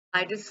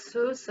Hi, this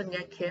is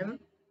Sonia Kim,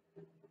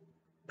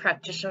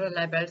 practitioner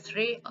level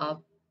 3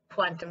 of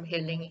quantum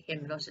healing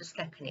hypnosis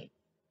technique.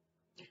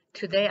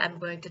 Today I'm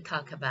going to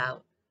talk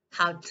about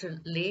how to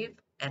live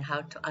and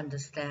how to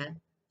understand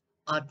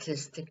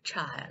autistic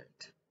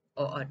child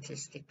or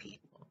autistic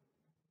people.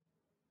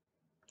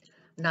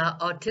 Now,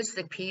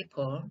 autistic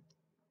people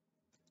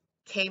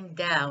came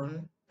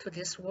down to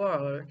this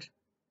world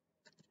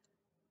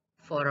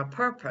for a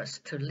purpose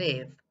to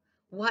live.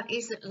 What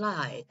is it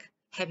like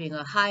having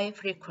a high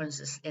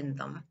frequencies in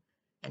them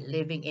and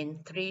living in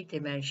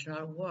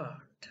three-dimensional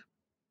world?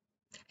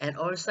 And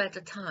also at the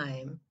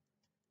time,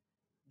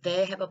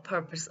 they have a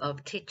purpose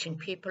of teaching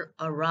people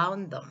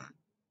around them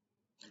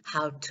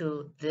how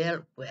to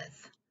deal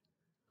with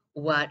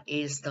what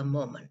is the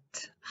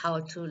moment,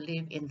 how to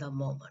live in the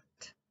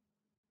moment,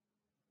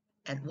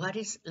 and what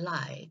is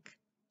like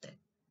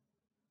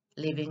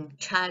living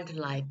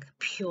childlike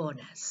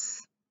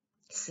pureness,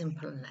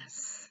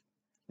 simpleness,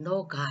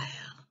 no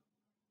guile.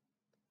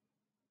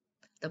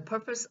 The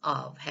purpose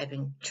of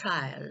having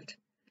child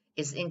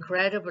is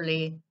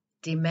incredibly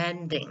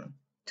demanding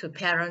to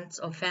parents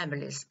or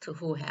families to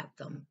who have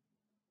them.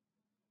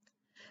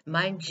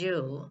 Mind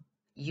you,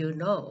 you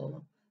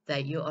know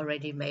that you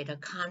already made a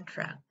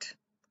contract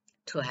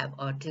to have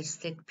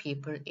autistic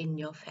people in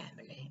your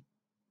family.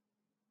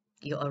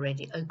 You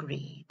already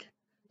agreed,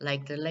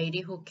 like the lady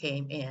who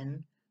came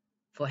in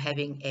for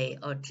having a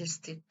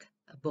autistic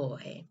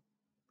boy.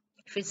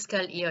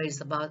 Fiscal year is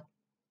about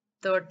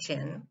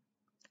 13,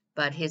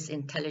 but his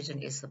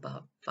intelligence is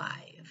about 5.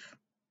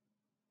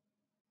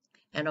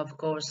 And of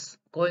course,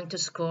 going to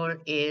school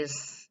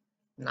is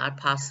not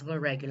possible,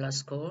 regular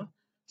school,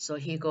 so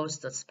he goes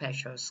to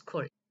special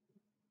school.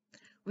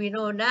 We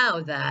know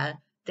now that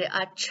they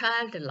are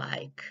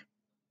childlike,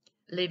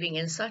 living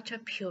in such a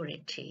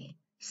purity,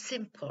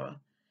 simple,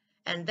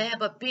 and they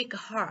have a big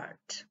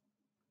heart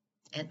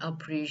and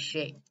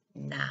appreciate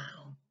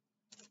now.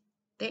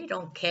 They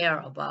don't care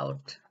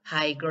about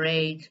high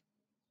grade.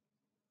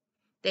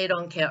 They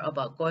don't care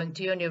about going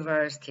to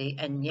university,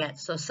 and yet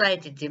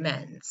society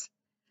demands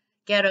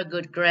get a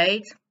good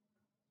grade,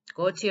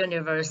 go to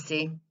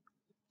university,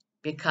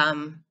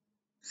 become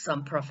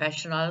some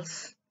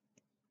professionals,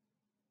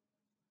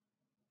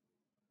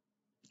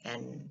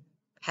 and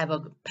have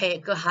a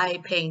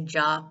high-paying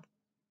job,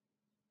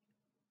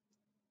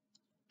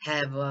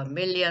 have $1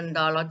 million,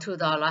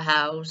 $2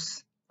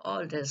 house,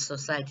 all this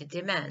society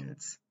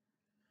demands.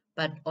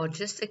 But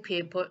autistic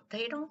people,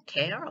 they don't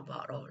care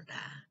about all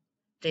that.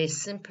 They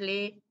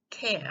simply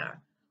care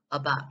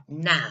about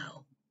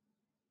now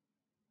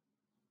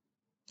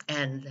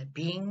and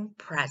being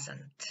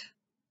present.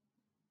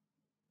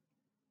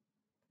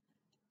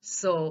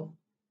 So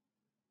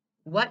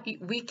what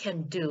we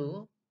can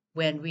do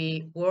when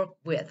we work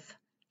with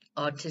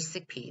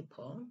autistic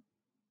people,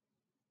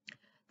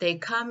 they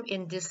come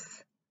in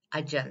this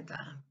agenda,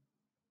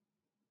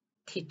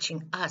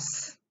 teaching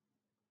us,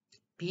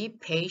 be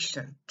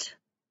patient,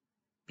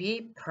 be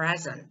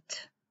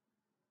present,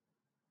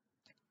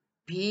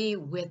 be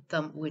with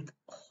them with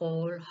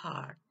whole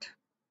heart.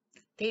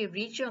 They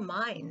read your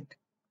mind.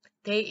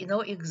 They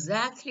know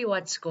exactly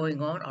what's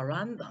going on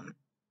around them.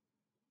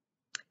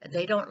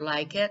 They don't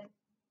like it.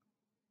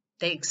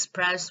 They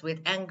express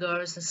with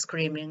angers and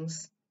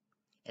screamings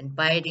and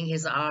biting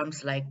his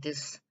arms like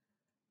this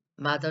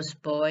mother's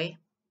boy.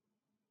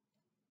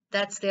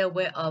 That's their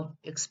way of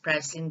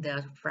expressing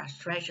their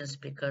frustrations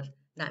because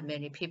not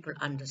many people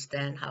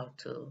understand how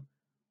to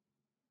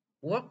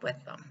work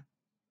with them.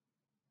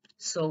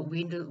 So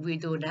we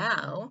do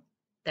now,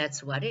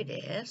 that's what it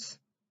is.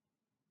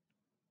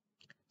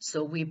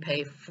 So we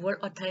pay full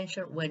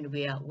attention when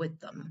we are with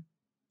them.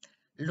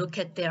 Look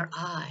at their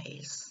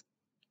eyes,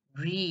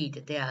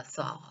 read their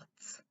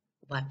thoughts.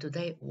 What do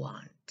they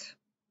want?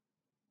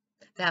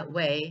 That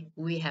way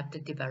we have to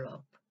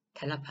develop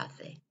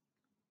telepathy.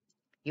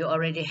 You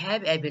already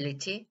have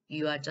ability,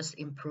 you are just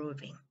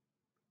improving.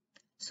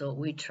 So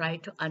we try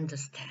to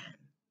understand.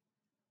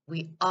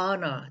 We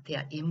honor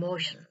their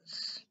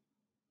emotions.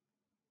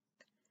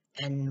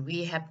 And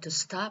we have to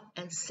stop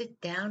and sit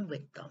down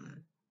with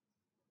them.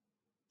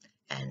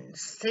 And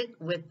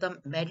sit with them,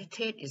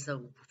 meditate is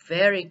a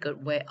very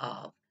good way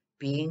of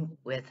being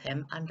with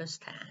him,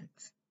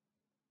 understands.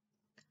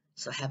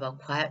 So have a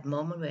quiet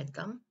moment with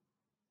them.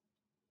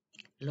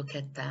 Look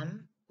at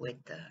them with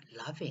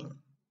a loving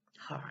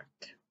heart.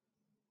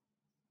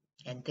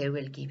 And they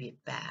will give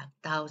it back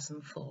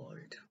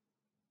thousandfold.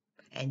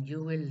 And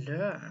you will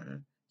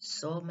learn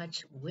so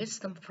much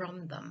wisdom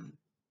from them.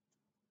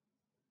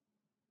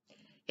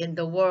 In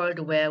the world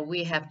where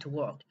we have to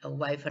work, a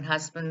wife and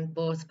husband,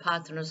 both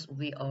partners,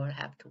 we all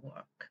have to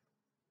work.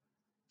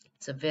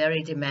 It's a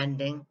very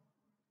demanding,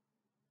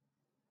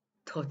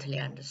 totally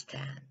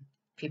understand.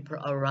 People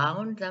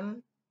around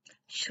them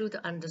should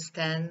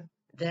understand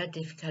their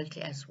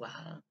difficulty as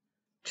well.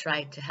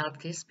 Try to help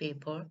these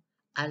people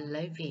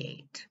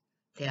alleviate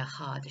their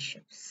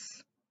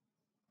hardships.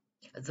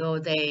 Though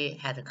they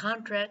had a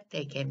contract,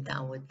 they came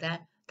down with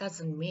that,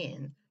 doesn't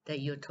mean that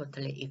you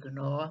totally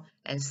ignore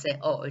and say,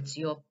 oh, it's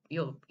your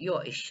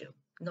your issue.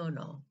 No,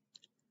 no.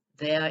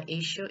 Their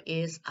issue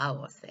is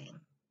our thing.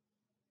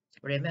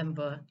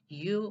 Remember,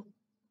 you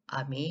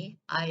are me,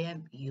 I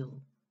am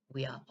you.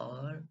 We are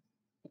all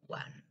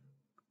one.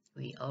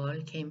 We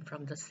all came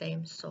from the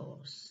same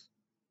source.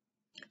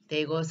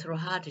 They go through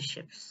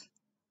hardships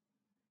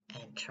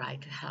and try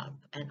to help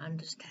and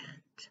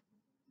understand.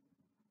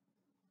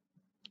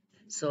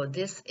 So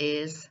this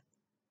is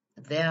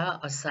their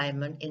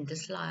assignment in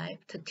this life,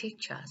 to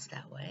teach us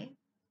that way.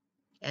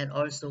 And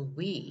also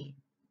we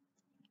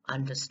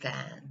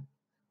understand,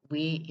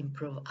 we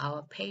improve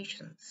our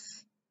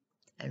patience,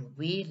 and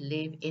we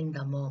live in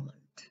the moment.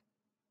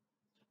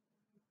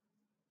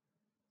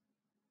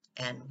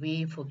 And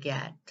we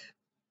forget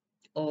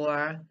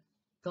or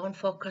don't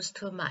focus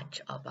too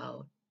much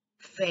about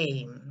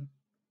fame,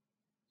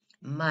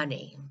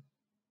 money,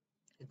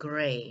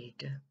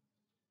 grade,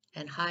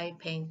 and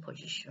high-paying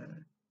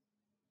position.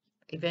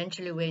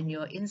 Eventually, when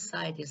your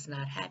inside is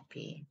not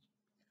happy,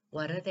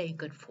 what are they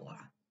good for?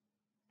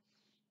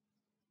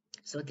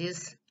 So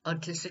these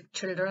autistic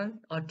children,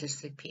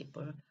 autistic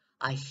people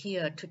are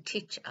here to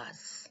teach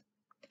us.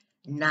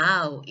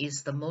 Now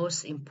is the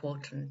most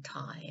important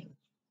time.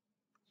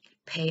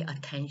 Pay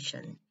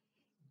attention.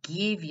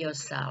 Give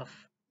yourself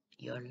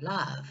your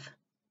love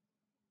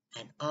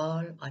and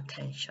all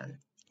attention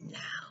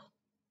now.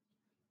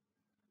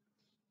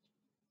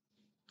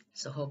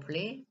 So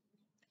hopefully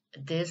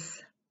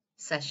this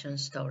session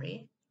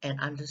story and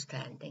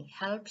understanding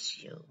helps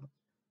you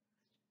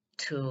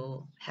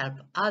to help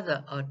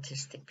other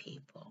autistic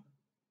people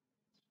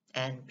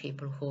and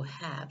people who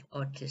have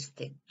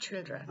autistic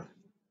children.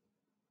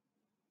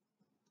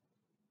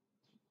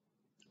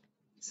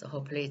 So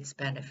hopefully it's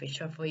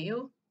beneficial for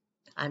you.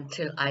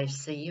 Until I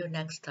see you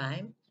next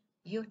time,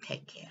 you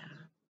take care.